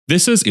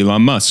This is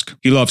Elon Musk.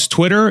 He loves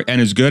Twitter and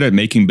is good at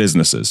making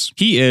businesses.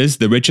 He is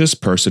the richest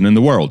person in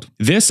the world.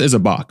 This is a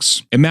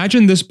box.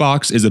 Imagine this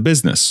box is a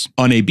business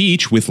on a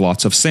beach with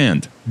lots of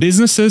sand.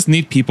 Businesses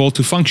need people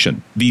to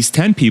function. These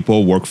 10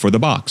 people work for the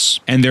box,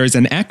 and there is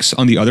an X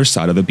on the other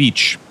side of the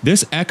beach.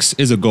 This X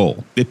is a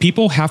goal. The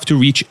people have to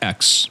reach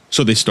X,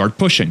 so they start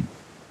pushing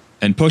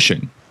and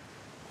pushing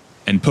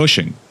and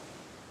pushing.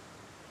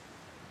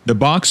 The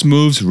box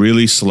moves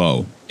really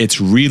slow. It's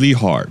really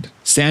hard.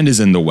 Sand is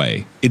in the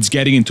way. It's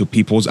getting into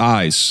people's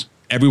eyes.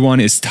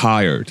 Everyone is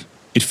tired.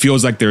 It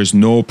feels like there's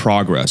no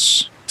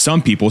progress.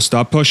 Some people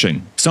stop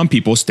pushing. Some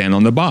people stand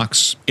on the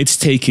box. It's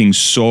taking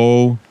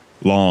so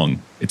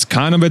long. It's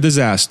kind of a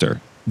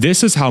disaster.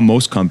 This is how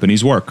most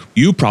companies work.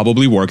 You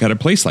probably work at a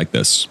place like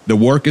this. The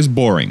work is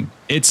boring.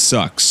 It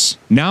sucks.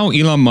 Now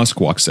Elon Musk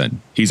walks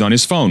in. He's on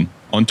his phone,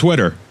 on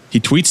Twitter. He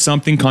tweets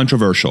something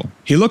controversial.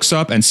 He looks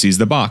up and sees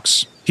the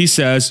box. He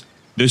says,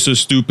 "This is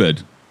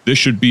stupid. This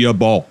should be a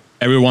ball."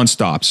 Everyone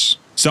stops.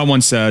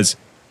 Someone says,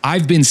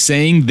 "I've been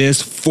saying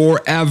this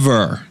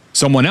forever."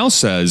 Someone else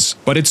says,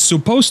 "But it's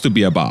supposed to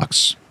be a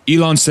box."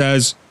 Elon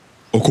says,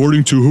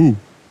 "According to who?"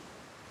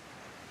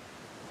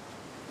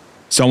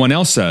 Someone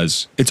else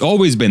says, "It's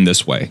always been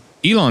this way."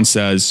 Elon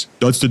says,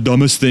 "That's the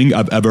dumbest thing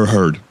I've ever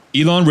heard."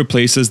 Elon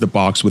replaces the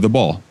box with a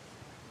ball.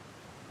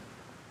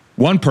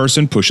 One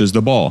person pushes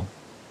the ball.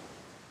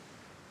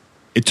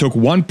 It took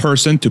one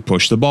person to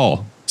push the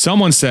ball.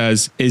 Someone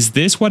says, "Is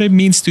this what it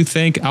means to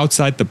think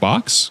outside the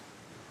box?"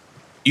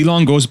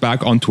 Elon goes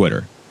back on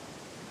Twitter.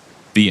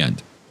 The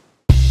end.